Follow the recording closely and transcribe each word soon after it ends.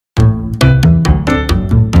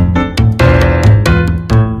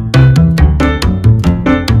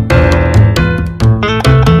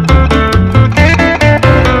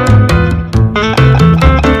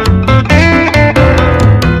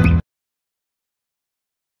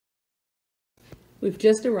We've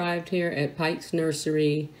just arrived here at Pike's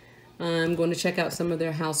Nursery. I'm going to check out some of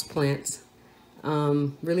their house plants.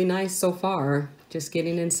 Really nice so far. Just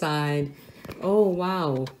getting inside. Oh,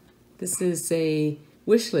 wow. This is a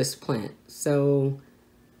wish list plant, so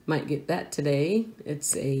might get that today.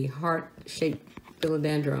 It's a heart-shaped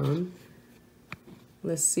philodendron.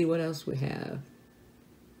 Let's see what else we have.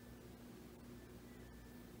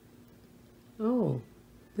 Oh,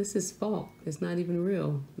 this is falk. It's not even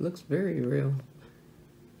real. It looks very real.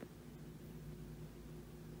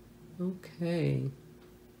 Okay.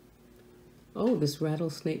 Oh, this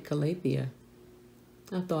rattlesnake calathea.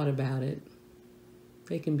 I thought about it.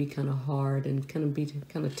 They can be kind of hard and kind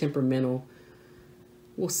of temperamental.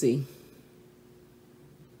 We'll see.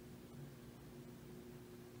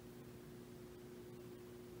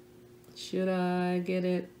 Should I get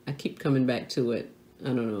it? I keep coming back to it. I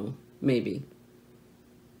don't know. Maybe.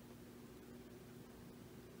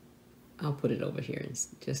 I'll put it over here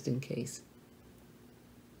just in case.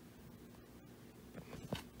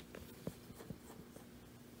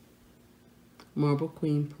 Marble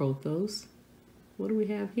Queen Prothos. What do we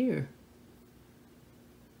have here?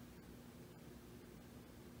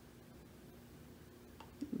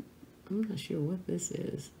 I'm not sure what this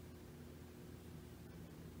is.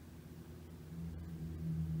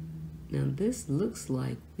 Now this looks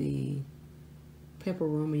like the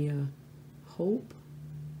Peperomia Hope.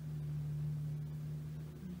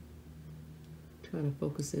 Try to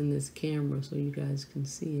focus in this camera so you guys can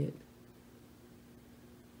see it.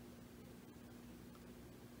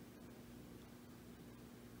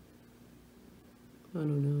 I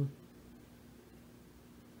don't know.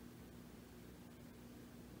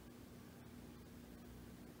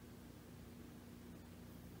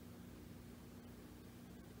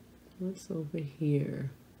 What's over here?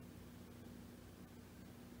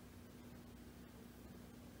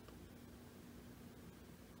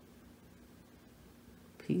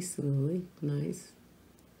 Peace lily, nice.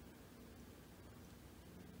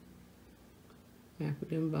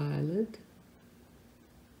 African violet.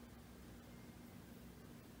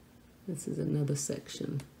 This is another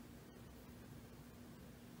section.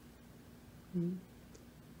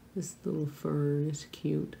 This little fern is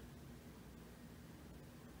cute.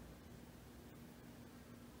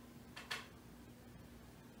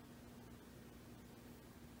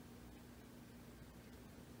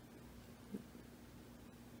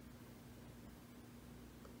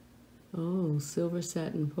 Oh, silver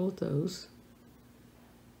satin pothos.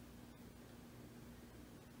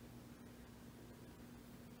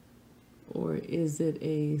 Or is it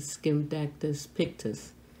a Scindactis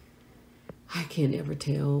pictus? I can't ever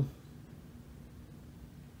tell.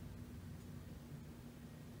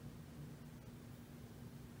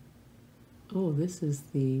 Oh, this is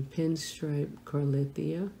the pinstripe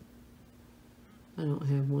Carlithia. I don't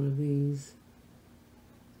have one of these.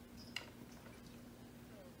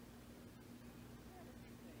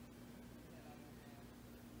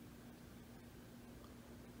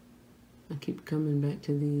 I keep coming back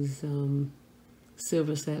to these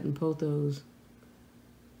silver satin pothos.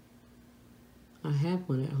 I have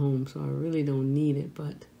one at home, so I really don't need it,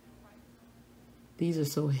 but these are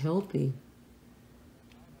so healthy.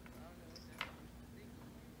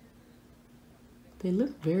 They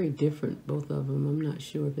look very different, both of them. I'm not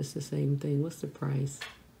sure if it's the same thing. What's the price?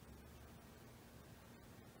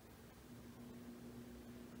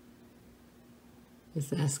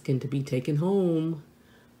 It's asking to be taken home.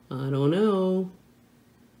 I don't know.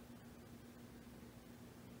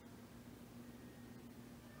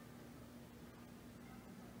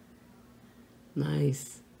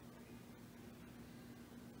 Nice.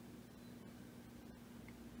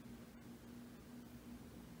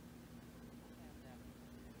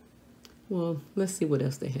 Well, let's see what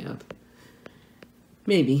else they have.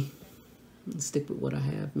 Maybe. Let's stick with what I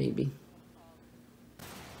have, maybe.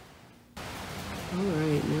 All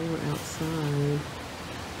right, now we're outside.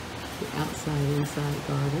 The outside inside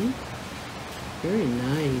garden. Very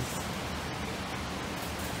nice.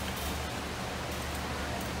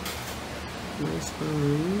 Nice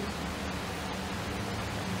fern.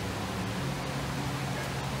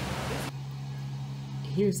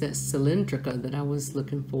 Here's that cylindrica that I was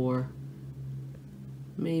looking for.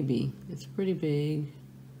 Maybe. It's pretty big.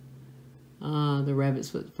 The rabbit's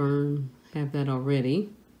foot fern. Have that already.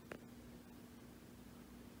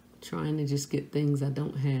 Trying to just get things I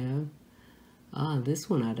don't have. This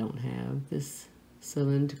one I don't have. This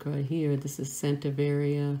cylindrica here. This is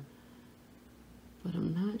Santaveria. But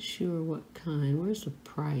I'm not sure what kind. Where's the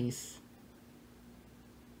price?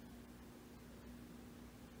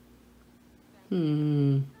 I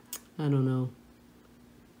don't know.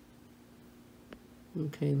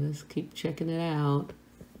 Okay, let's keep checking it out.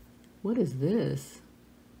 What is this?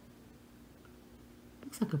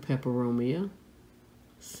 Looks like a peperomia.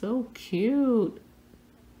 So cute.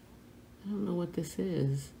 I don't know what this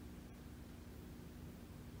is.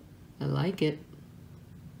 I like it.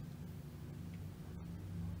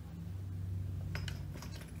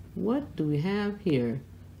 What do we have here?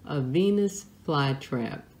 A Venus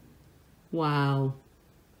flytrap. Wow.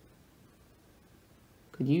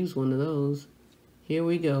 Could use one of those. Here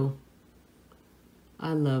we go.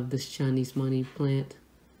 I love this Chinese money plant.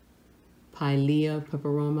 Pilea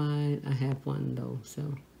peperomide. I have one though,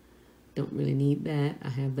 so don't really need that. I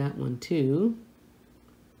have that one too.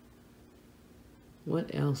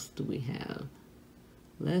 What else do we have?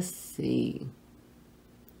 Let's see.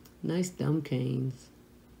 Nice dumb canes.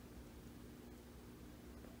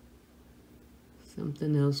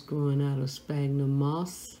 Something else growing out of sphagnum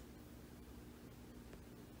moss.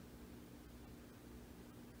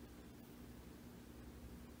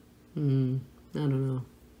 I don't know.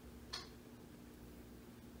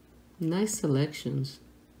 Nice selections.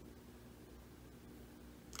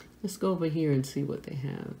 Let's go over here and see what they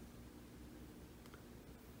have.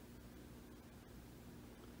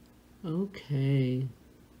 Okay.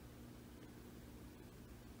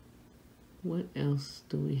 What else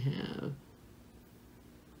do we have?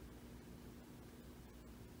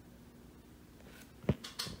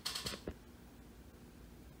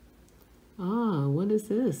 Ah, what is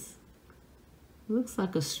this? Looks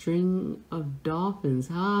like a string of dolphins.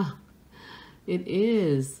 Ah, it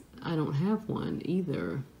is. I don't have one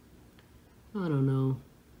either. I don't know.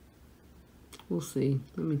 We'll see.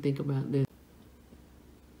 Let me think about this.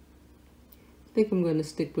 I think I'm going to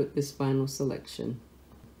stick with this final selection.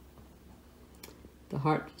 The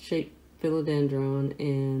heart-shaped philodendron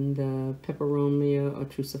and the peperomia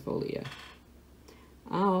obtrusifolia.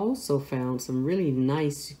 I also found some really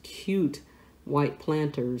nice, cute white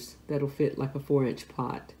planters that'll fit like a 4-inch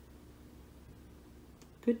pot.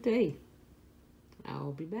 Good day.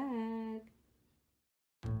 I'll be back.